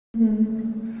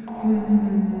Ella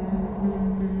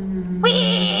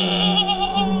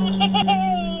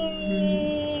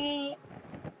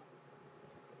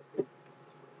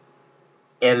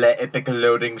epic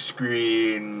loading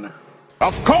screen.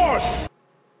 Of course!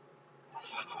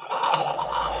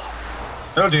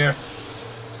 Oh dear.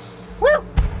 Woo!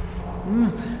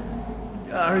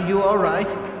 Are you alright?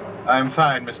 I'm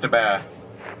fine, Mr. Bear.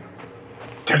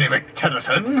 Teddy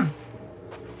McTennison?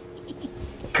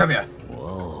 Come here.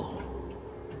 Whoa.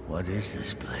 What is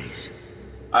this place?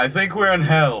 I think we're in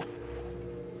hell.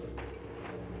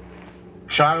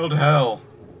 Child hell.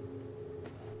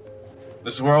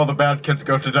 This is where all the bad kids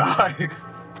go to die.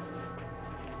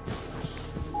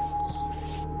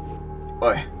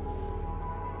 Oi.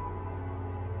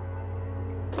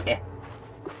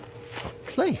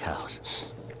 Playhouse?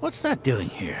 What's that doing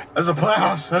here? There's a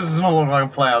playhouse. That doesn't look like a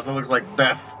playhouse. That looks like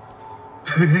death.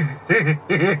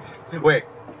 Wait.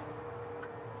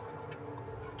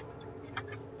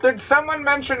 Did someone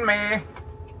mention me?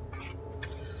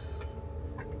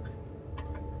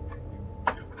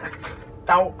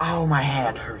 Oh, my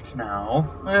hand hurts now.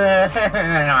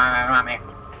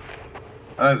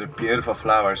 Oh, those are beautiful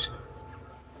flowers.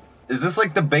 Is this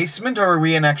like the basement, or are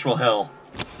we in actual hell?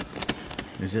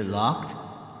 Is it locked?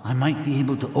 I might be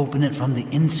able to open it from the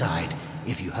inside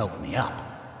if you help me up.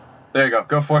 There you go.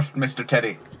 Go for it, Mr.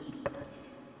 Teddy.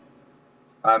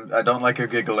 I don't like your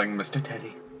giggling, Mr.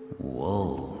 Teddy.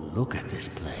 Whoa, look at this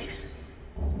place.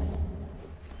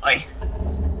 Oi.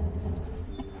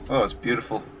 Oh, it's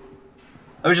beautiful.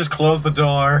 Let me just close the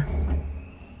door.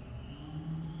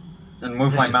 And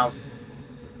move my mouth.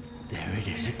 There it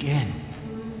is again.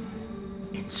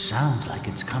 It sounds like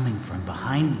it's coming from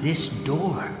behind this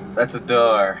door. That's a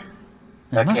door.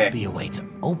 There must be a way to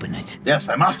open it. Yes,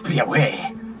 there must be a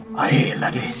way. Aye,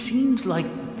 laddie. It seems like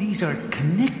these are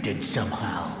connected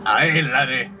somehow. Aye,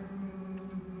 laddie.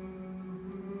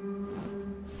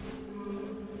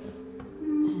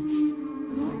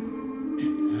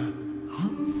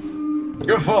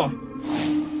 Go forth.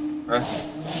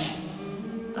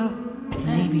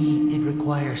 Maybe it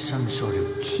requires some sort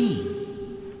of key.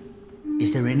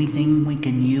 Is there anything we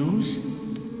can use?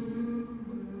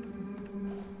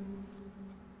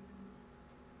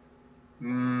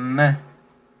 Meh.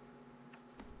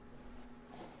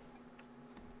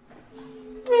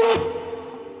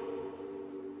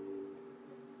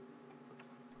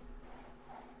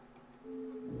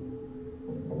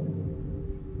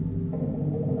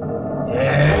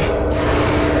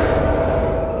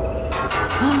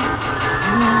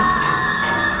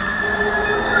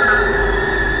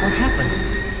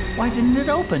 Why didn't it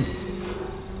open?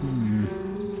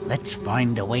 Let's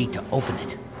find a way to open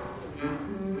it.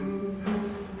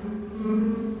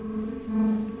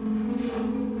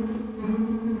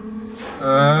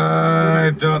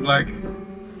 I don't like...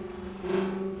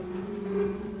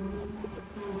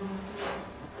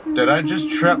 Did I just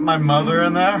trap my mother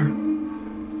in there?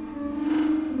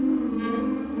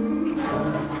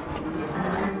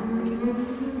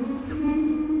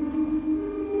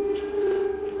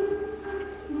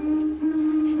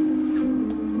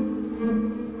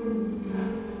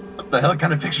 What the hell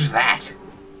kind of picture's that?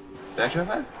 Did I try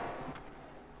that?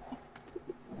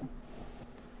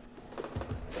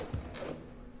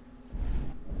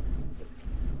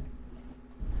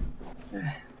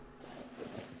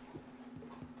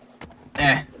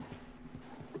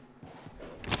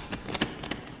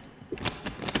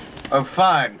 Oh,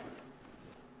 fine.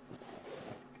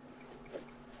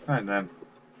 Fine then.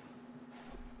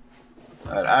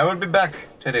 I will be back,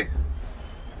 Teddy.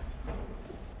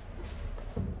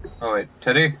 Oh wait,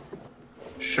 Teddy?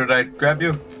 Should I grab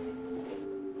you?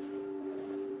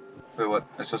 Wait, what?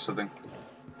 I saw something.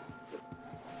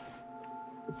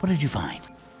 What did you find?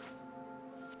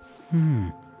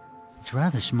 It's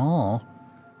rather small,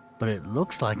 but it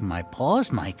looks like my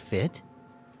paws might fit.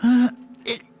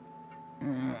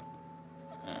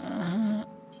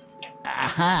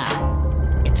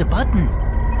 Aha! It's a button.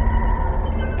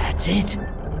 That's it.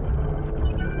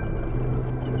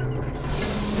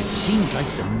 It seems like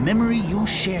the memory you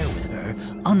share with her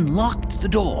unlocked the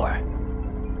door.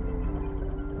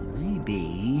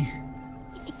 Maybe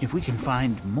if we can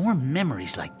find more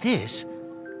memories like this,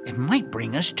 it might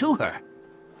bring us to her.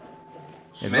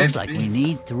 It looks like we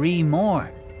need 3 more.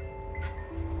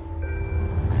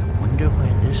 I wonder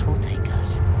where this will take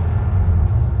us.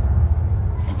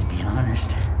 And to be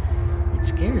honest, it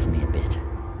scares me a bit.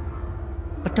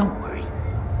 But don't worry,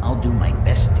 I'll do my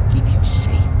best to keep you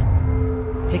safe.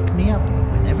 Pick me up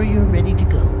whenever you're ready to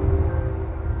go.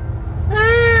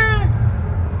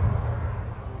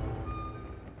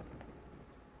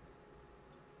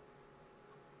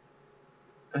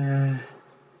 I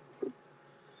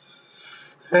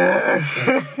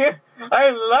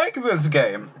like this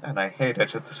game, and I hate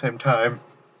it at the same time.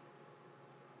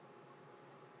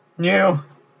 New.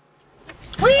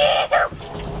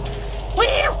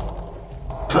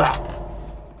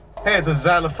 Hey, it's a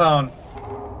xylophone.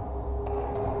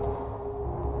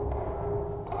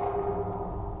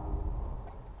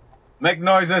 Make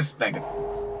noises. Dang it.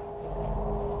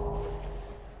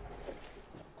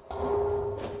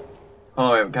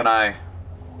 Oh wait, can I?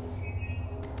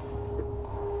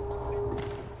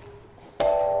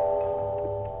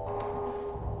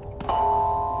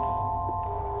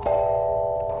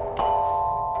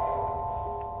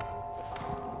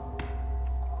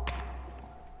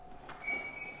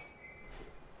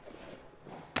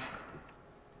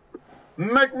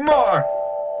 Make more!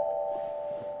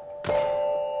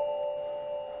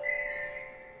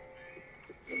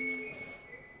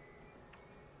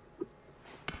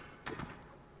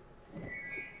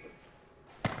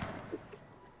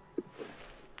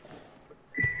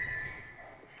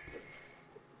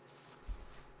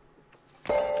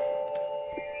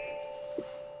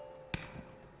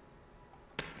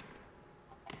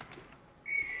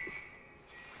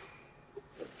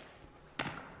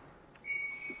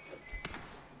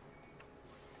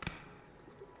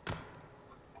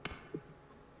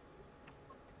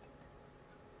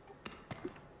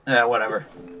 Yeah, whatever.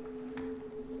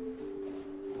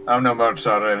 I don't know much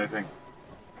about anything.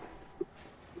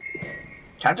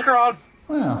 Time to crawl!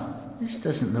 Well, this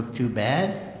doesn't look too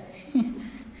bad.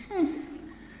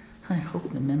 I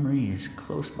hope the memory is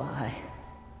close by.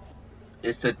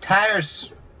 It's a tire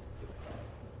swing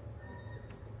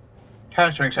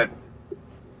set.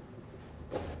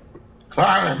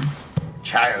 Climb,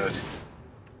 child.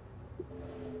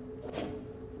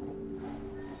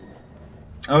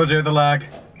 Oh dear, the lag.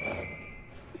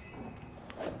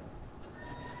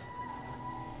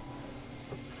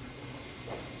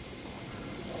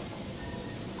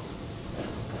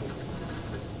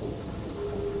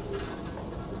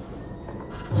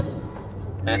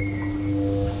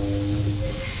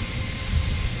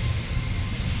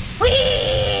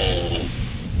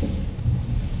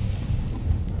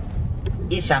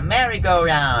 It's a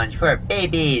merry-go-round for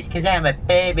babies, 'cause I'm a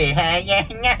baby.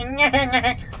 Am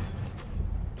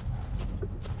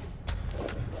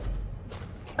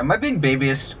I being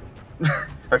babyist?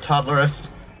 Or toddlerist?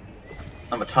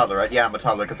 I'm a toddler, right? Yeah, I'm a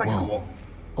toddler, because I can walk.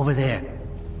 Over there.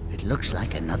 It looks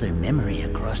like another memory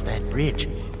across that bridge.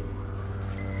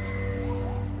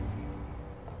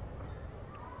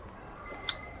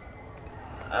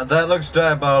 That looks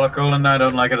diabolical, and I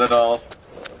don't like it at all.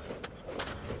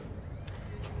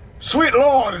 Sweet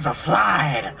Lord, it's a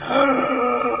slide!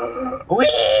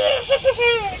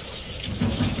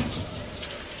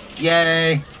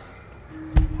 Yay!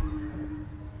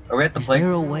 Are we at the Is plane?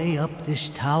 there a way up this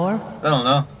tower? I don't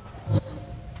know.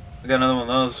 We got another one of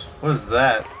those. What is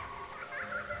that?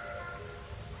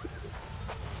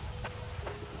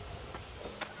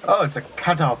 Oh, it's a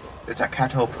catapult.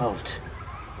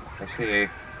 I see.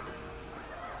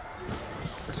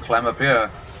 Let's climb up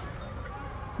here.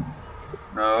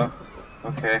 No.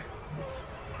 Okay.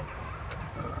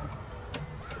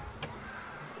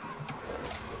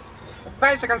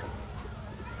 Bicycle!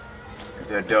 Is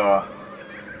there a door?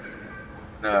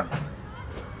 No.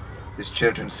 These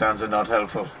children's sounds are not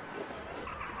helpful.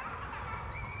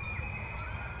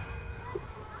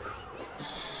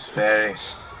 It's very,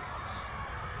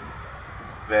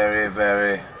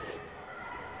 very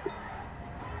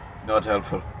not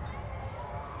helpful.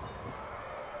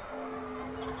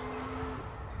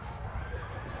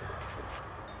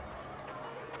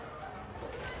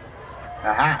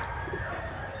 Aha!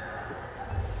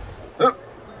 Oh.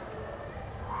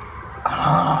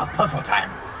 Ah, puzzle time.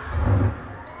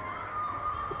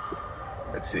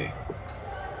 Let's see.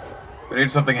 We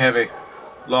need something heavy.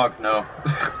 Log, no.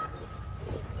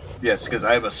 Yes, because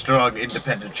I'm a strong,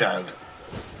 independent child.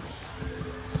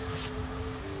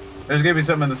 There's gonna be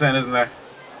something in the sand, isn't there?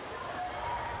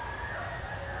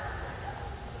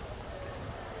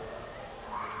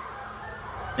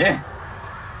 Yeah.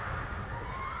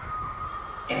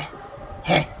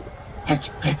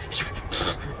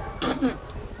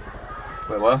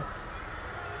 Wait, what?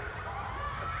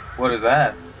 What is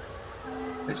that?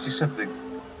 Let's do something.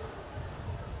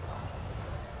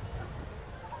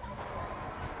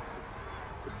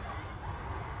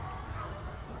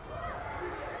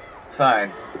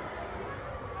 Fine.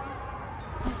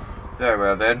 Very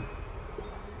well then.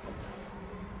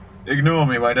 Ignore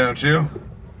me, why don't you?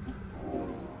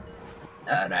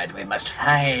 Alright, we must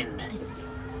find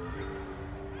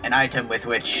an item with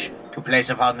which to place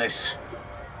upon this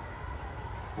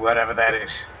Whatever that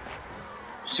is.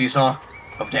 Seesaw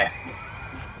of death.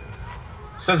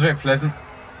 Sounds very pleasant.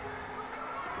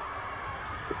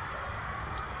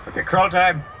 Okay, crawl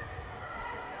time.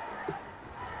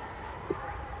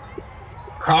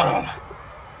 Crawl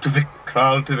to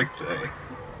victory.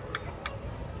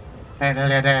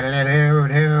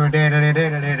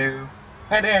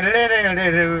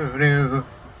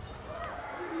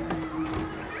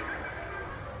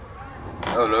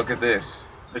 Oh, look at this.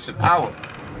 It's an owl.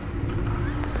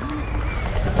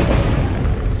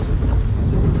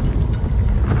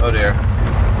 Oh dear.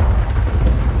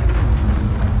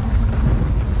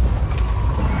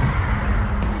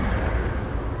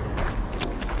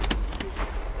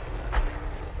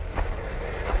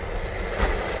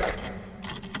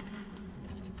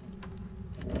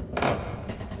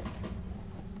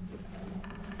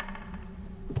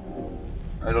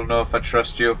 I don't know if I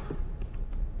trust you.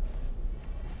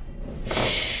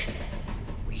 Shh.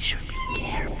 We should be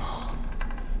careful.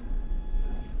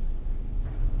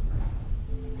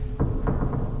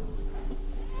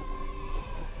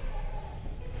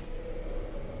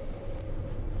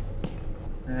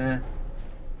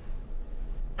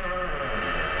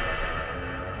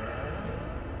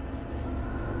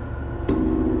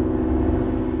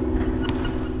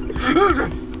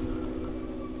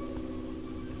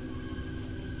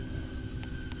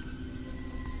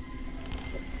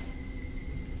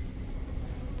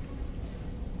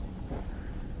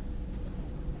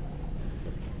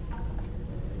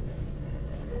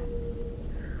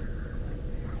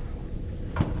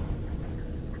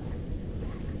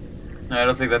 No, I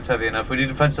don't think that's heavy enough. We need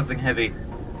to find something heavy.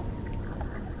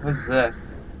 What's that?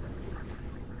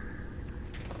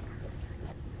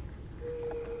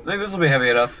 I think this will be heavy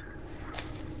enough.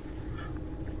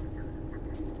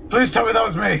 Please tell me that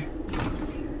was me!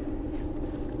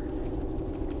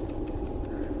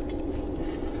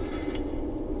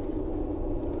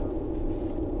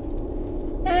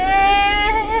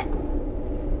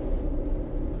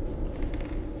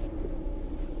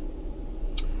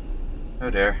 Oh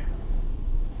dear.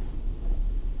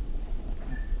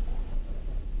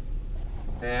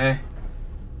 Eh.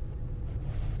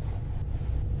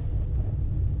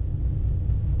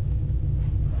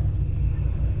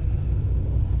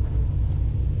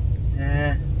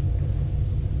 Eh.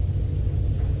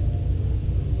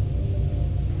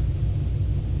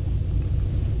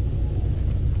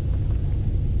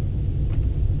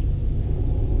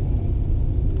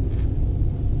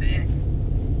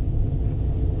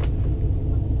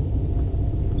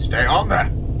 Stay on there.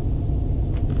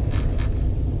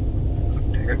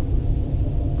 Take it.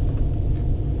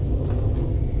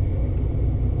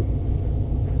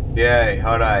 Yay,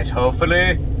 alright.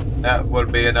 Hopefully that will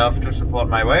be enough to support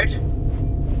my weight.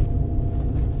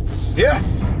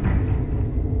 Yes!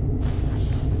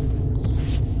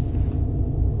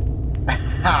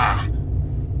 Ha!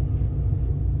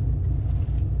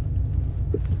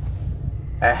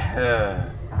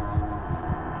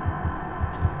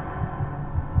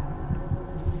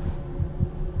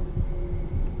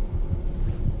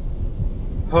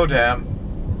 Oh damn.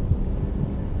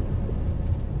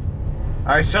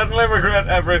 I suddenly regret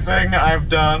everything I've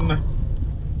done.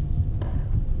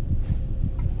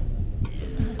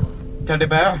 Teddy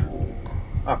bear?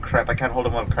 Oh crap, I can't hold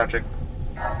him while I'm crouching.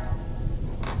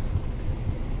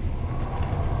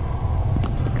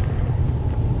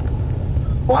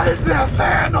 Why is there a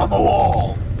fan on the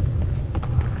wall?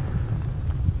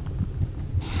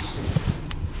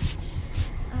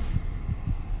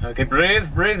 Okay,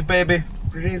 breathe, breathe, baby.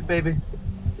 Breathe, baby.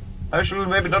 Actually,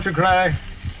 baby, don't you cry.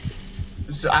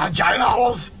 Giant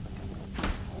owls!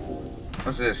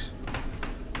 What's this?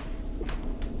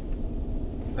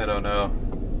 I don't know.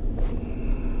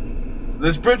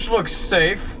 This bridge looks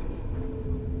safe.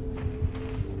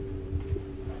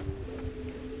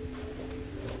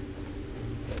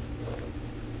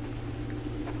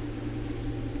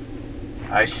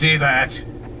 I see that.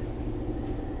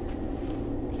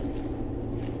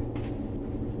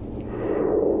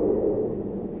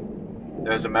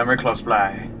 There's a memory close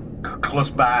by. Close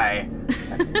by.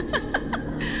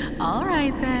 All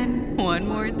right then, one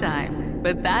more time.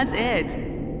 But that's it.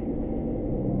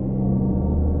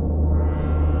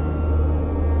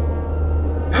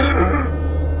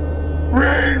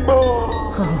 Rainbow!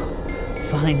 Oh,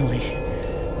 finally.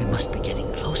 We must be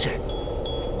getting closer.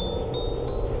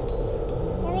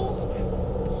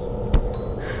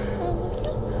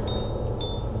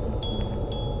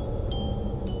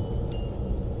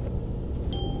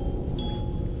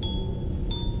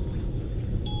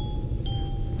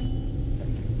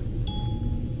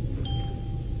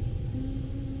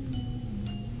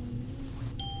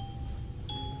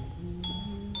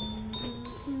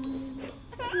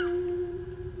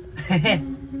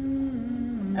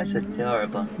 That's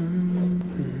adorable.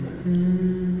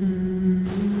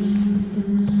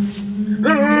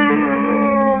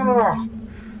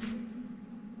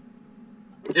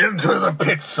 Into the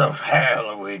pits of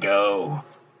hell we go.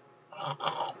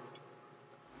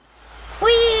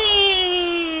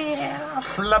 Whee!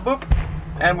 Flaboop.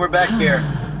 And we're back here.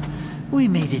 We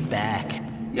made it back.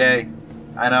 Yay.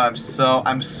 I know,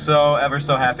 I'm so ever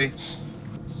so happy.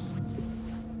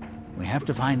 We have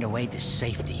to find a way to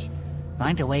safety.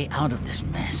 Find a way out of this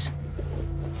mess.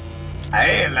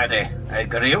 Aye, laddie, I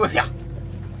agree with ya.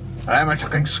 I'm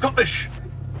talking Scottish.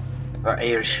 Or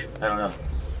Irish, I don't know.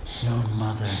 Your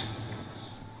mother.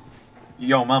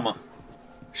 Yo, mama.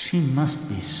 She must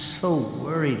be so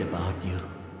worried about you.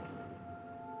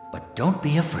 But don't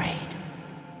be afraid.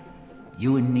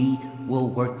 You and me will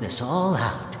work this all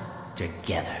out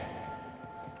together.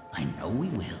 I know we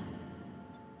will.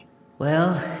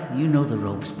 Well, you know the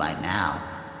ropes by now.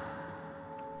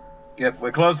 Yep,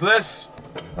 we close this.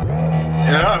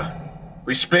 Yeah.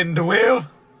 We spin the wheel.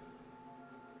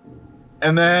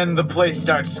 And then the place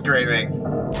starts screaming.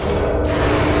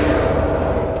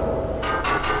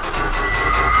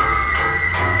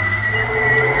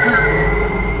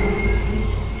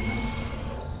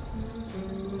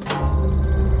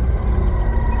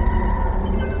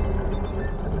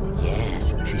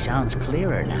 Yes, she sounds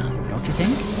clearer now, don't you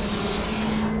think?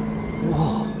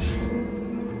 Whoa.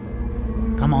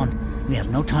 Come on, we have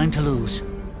no time to lose.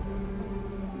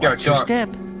 Watch your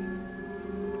step.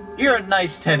 You're a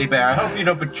nice teddy bear. I hope you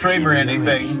don't betray me or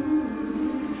anything.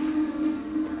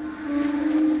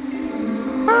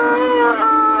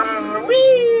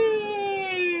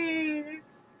 Whee!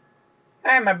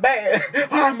 I'm a baby.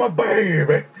 I'm a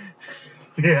baby.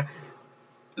 Yeah.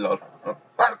 Lol. Oh,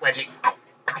 wedgie.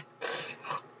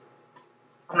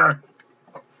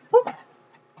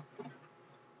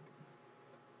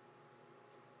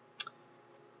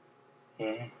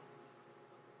 Yeah.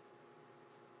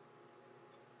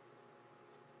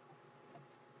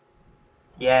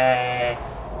 Yeah.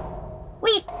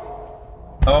 Whee!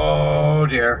 Oh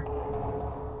dear.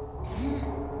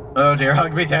 Oh dear,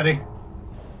 hug me, Teddy.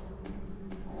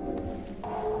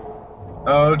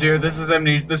 Oh dear, this is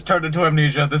amnesia. This turned into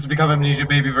amnesia. This has become amnesia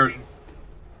baby version.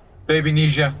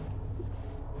 Baby-nesia.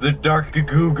 The dark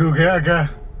goo goo gaga.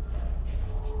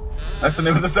 That's the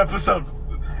name of this episode.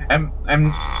 I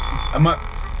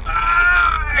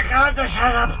can't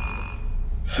shut up.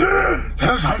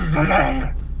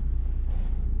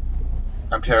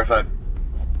 I'm terrified.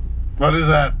 What is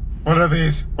that? What are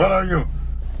these? What are you?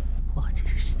 What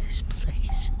is this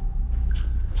place?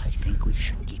 I think we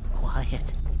should keep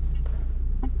quiet.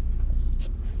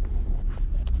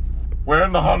 We're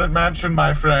in the haunted mansion,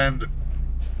 my friend.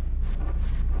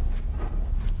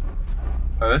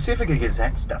 Oh, let's see if we can get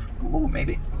that stuff. Ooh,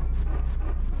 maybe.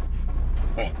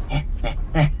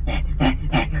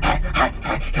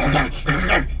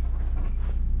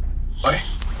 Oi.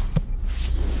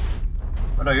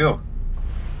 What are you?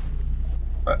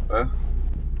 What?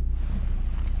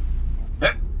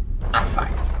 I'm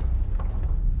fine.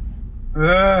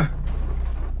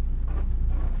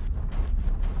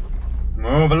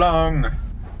 Move along.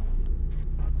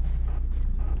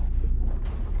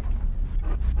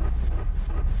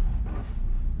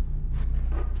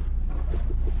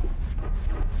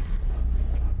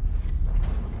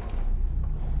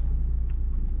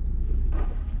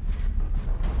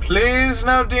 Please,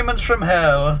 no demons from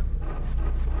hell.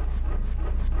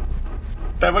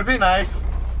 That would be nice.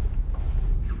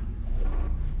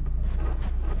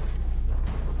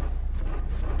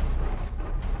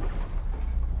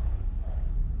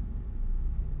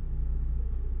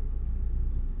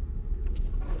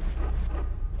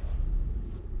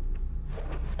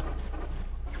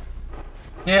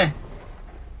 Yeah.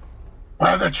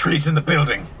 Why are there trees in the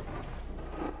building?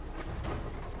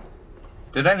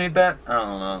 Did I need that? I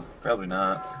don't know. Probably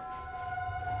not.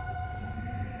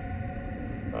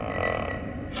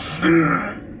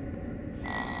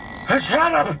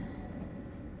 Shut up!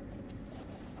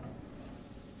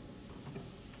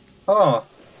 Oh.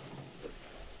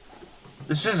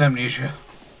 This is amnesia.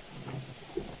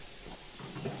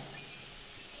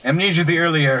 Amnesia the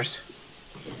early years.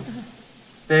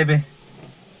 Baby.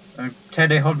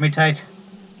 Teddy, hold me tight.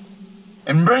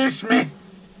 Embrace me!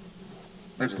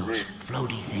 Those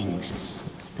floaty things,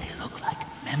 they look like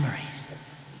memories.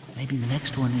 Maybe the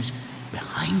next one is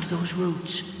behind those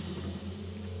roots.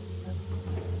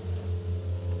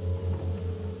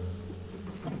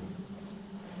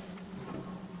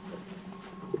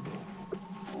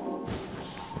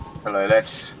 Hello,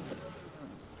 let's...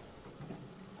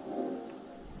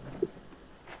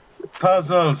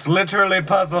 Puzzles, literally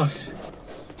puzzles.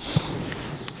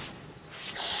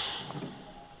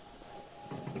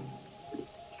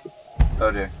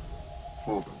 Oh dear.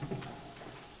 Ooh.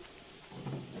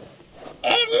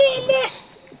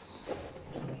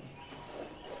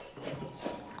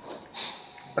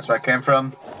 That's where I came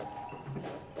from.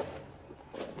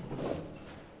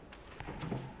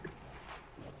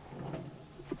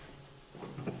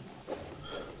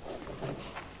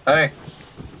 Hey.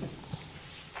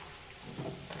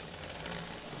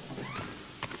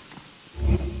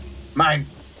 Mine.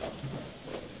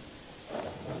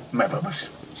 My bubbles.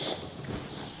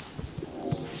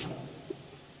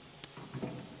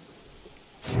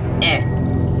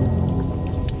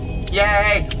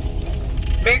 Yay!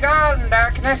 Be gone,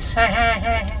 darkness!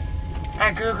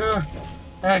 A goo goo.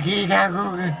 A giga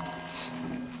goo goo.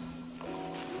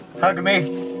 Hug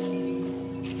me.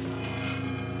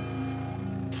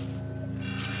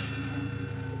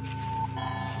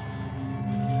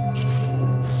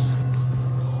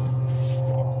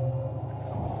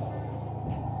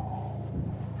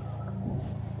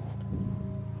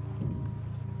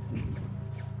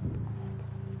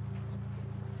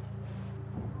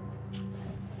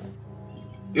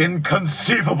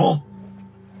 Inconceivable!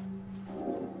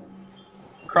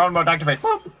 Crawl mode activate.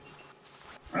 Whoop.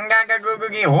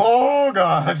 Oh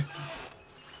god!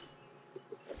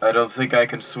 I don't think I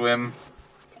can swim.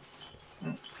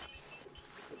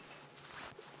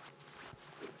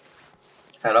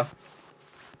 Hello?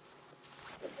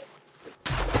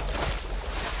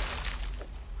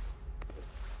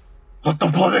 What the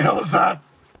bloody hell is that?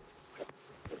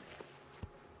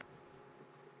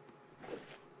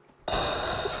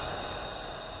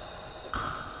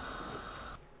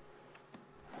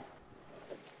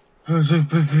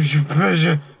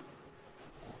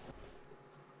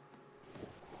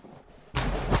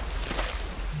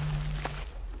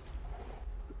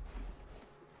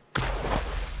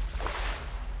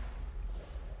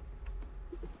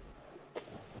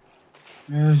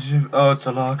 Oh, it's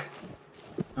a log.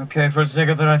 Okay, for a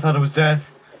second there I thought it was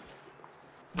death.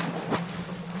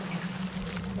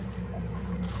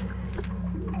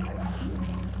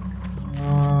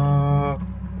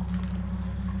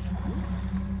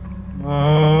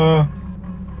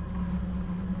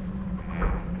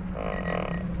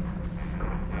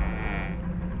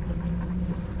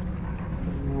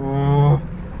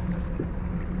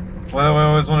 Why do I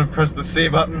always want to press the C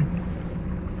button?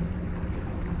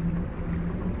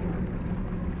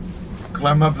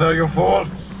 Climb up there, you fool!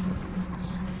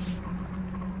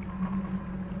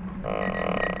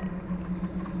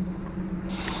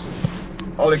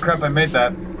 Holy crap, I made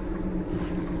that.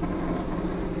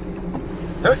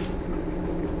 Hey.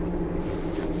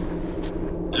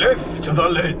 Lift the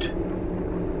lid.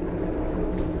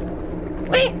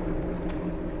 Whee!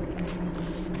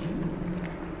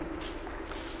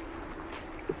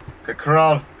 Okay,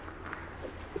 crawl.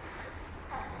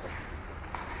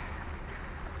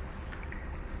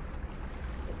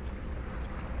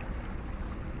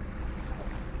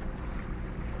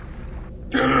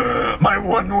 My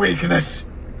one weakness.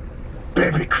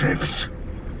 Baby cribs.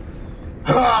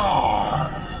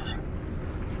 Ah.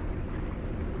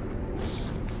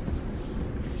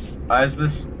 Why is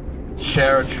this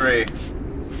chair a tree?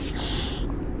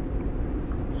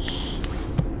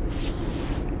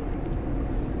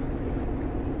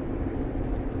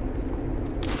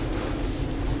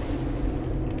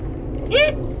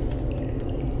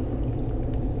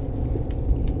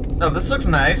 Oh, this looks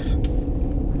nice.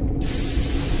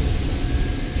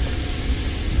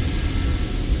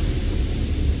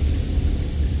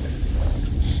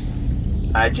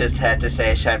 I just had to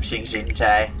say something,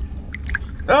 Zintai.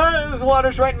 Ah, this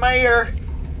water's right in my ear.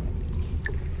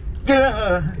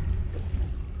 Ugh.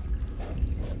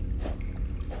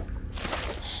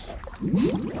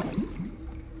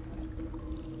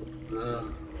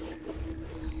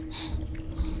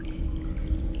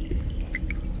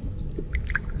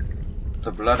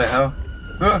 The bloody hell.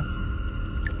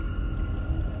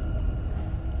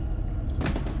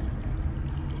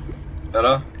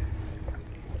 Hello?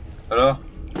 Hello?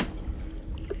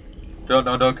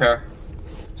 Don't care.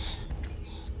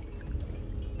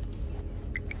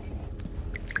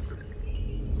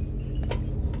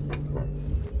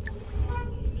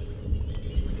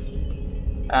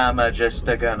 I'm just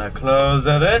gonna close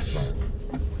this.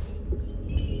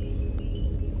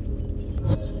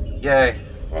 Yay.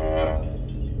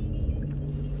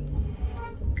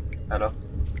 Hello?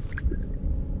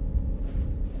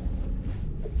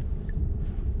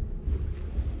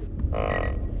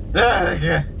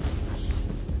 Yeah.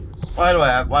 Why do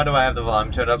I have the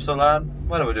volume turned up so loud?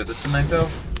 Why do I do this to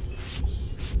myself?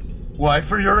 Why,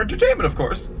 for your entertainment, of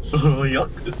course.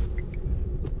 Yuck.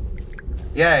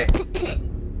 Yay.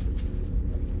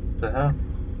 The hell?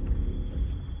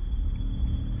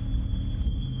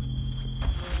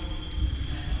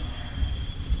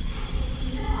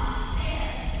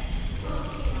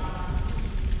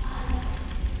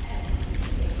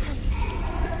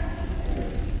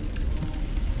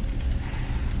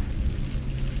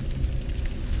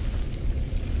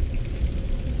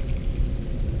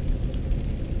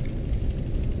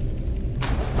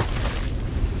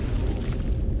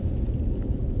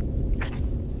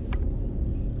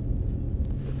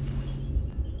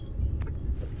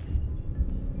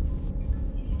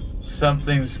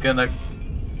 Something's gonna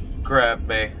grab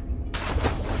me.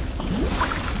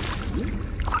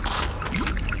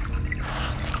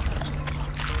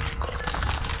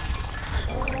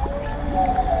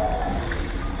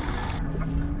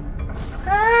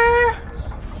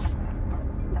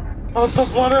 What the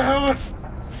bloody hell?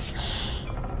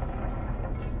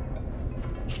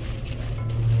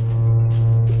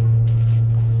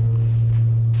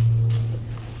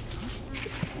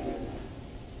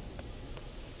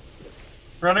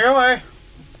 Running away.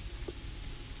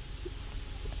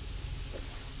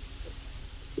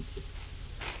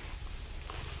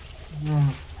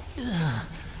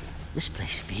 This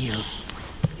place feels...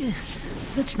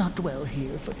 Let's not dwell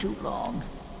here for too long.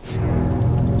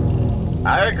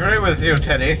 I agree with you,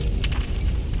 Teddy.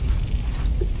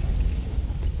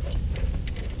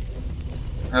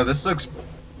 Now this looks...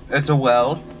 It's a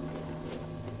well.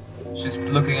 She's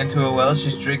looking into a well.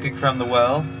 She's drinking from the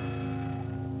well.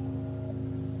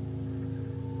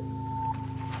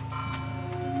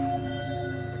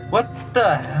 What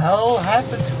the hell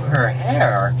happened to her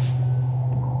hair?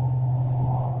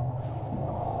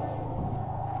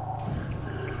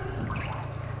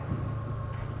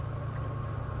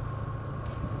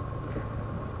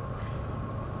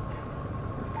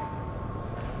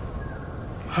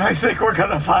 I think we're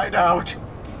gonna find out.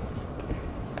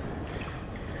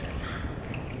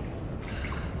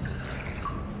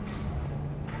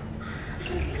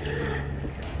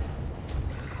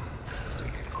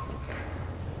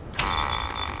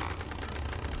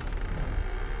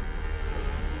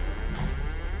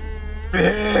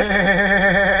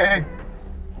 Big.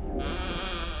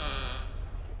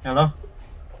 Hello?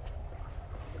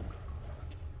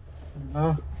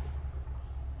 Hello?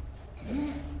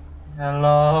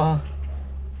 Hello?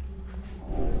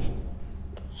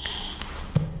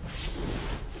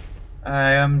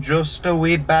 I am just a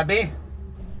wee baby.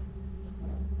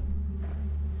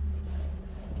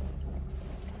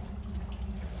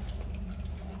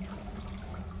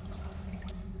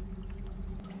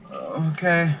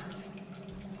 Okay.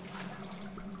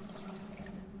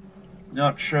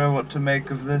 Not sure what to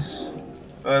make of this.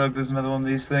 Oh, look, there's another one of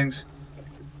these things.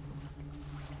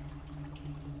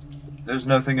 There's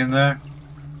nothing in there.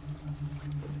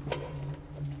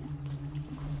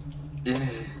 Yeah.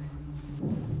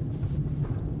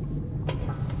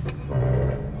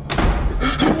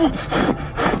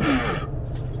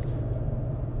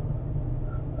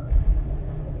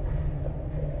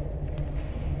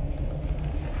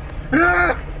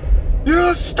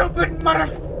 You stupid mother...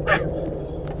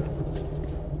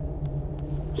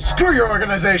 Screw your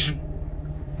organization!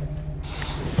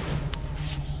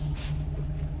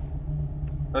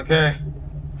 Okay.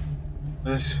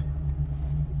 It's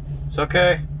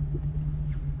okay.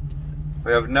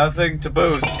 We have nothing to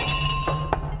boost.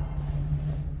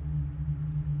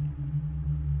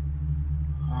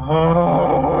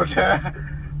 Oh,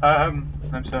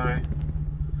 I'm sorry.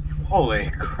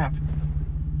 Holy crap.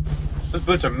 Those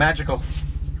boots are magical.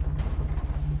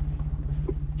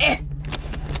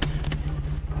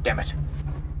 Damn it.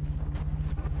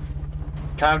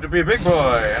 Time to be a big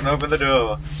boy and open the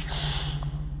door.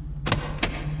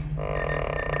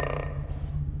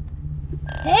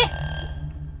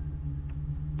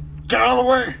 Get out of the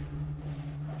way!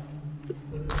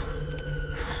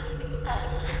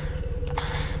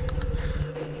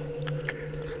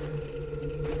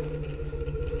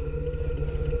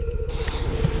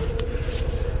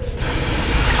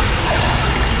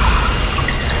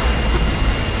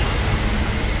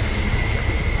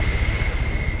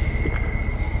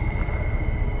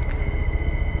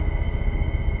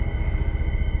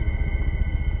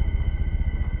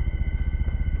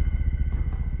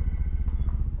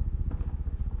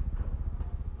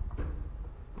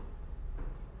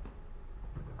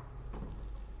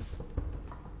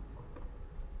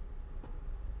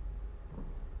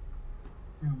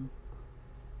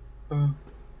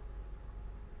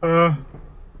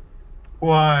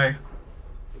 Why?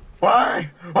 Why?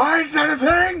 Why is that a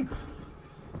thing?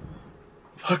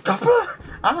 What the fuck?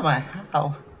 Oh my,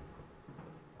 how?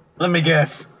 Let me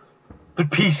guess. The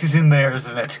piece is in there,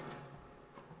 isn't it?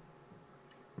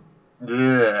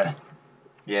 Ugh.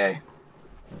 Yay.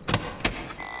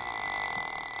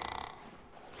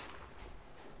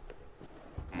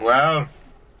 Well.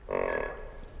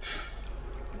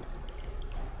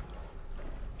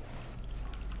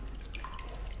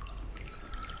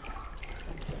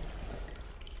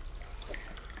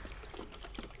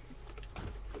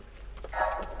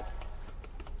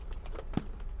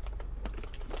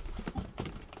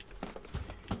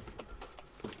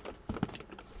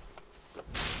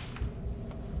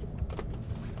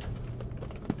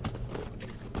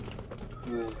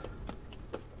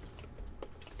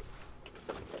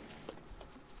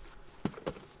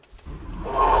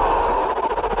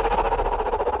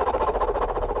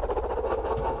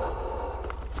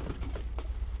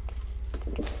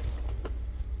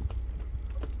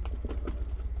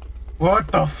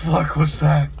 What the fuck was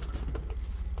that?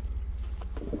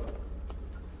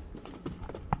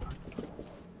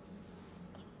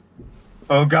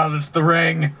 Oh god, it's the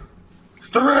ring!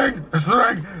 It's the ring! It's the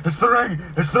ring! It's the ring!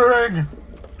 It's the ring!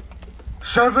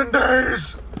 7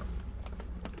 days!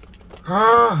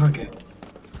 Ah, okay.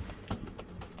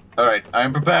 Alright, I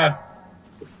am prepared.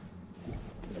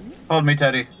 Hold me,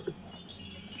 Teddy.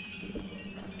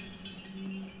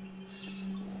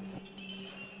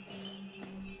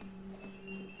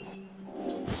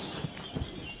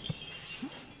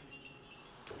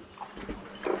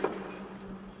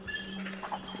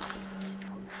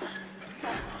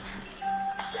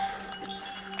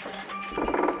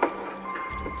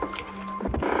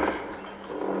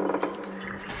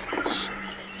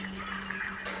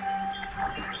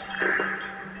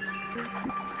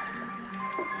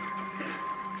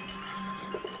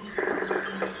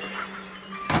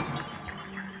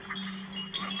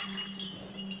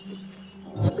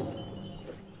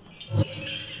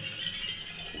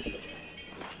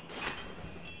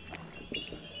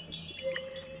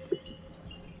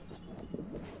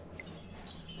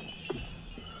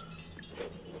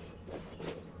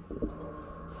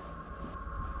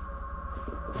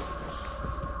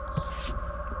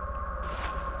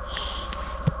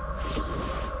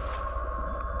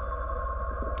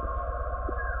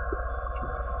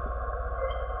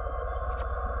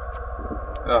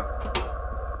 Oh.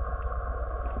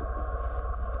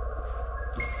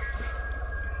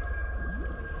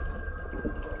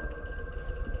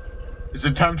 Is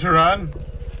it time to run?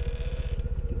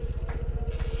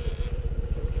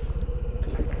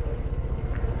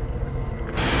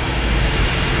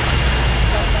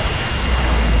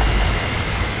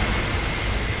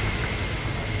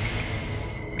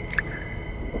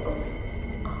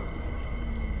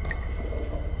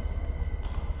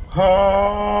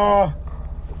 Oh.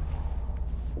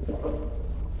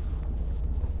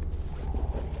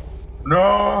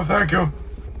 No, thank you.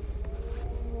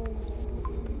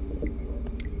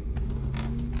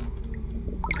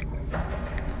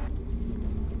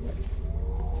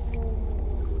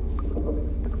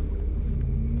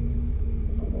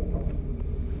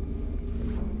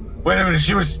 Wait a minute,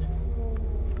 she was...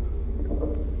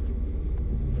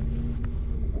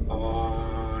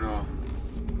 Oh, no.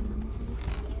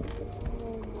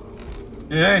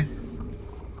 Yay.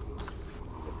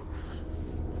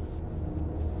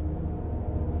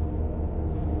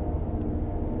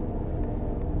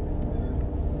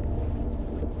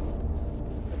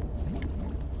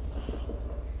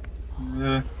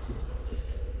 Yeah.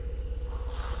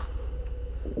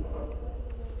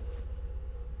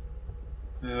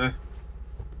 Yeah.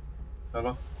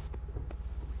 Hello?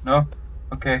 No?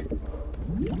 Okay.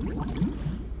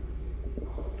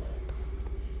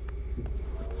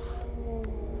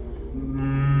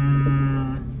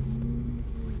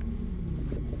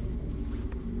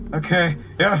 Okay.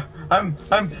 Yeah. I'm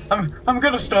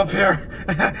gonna stop here.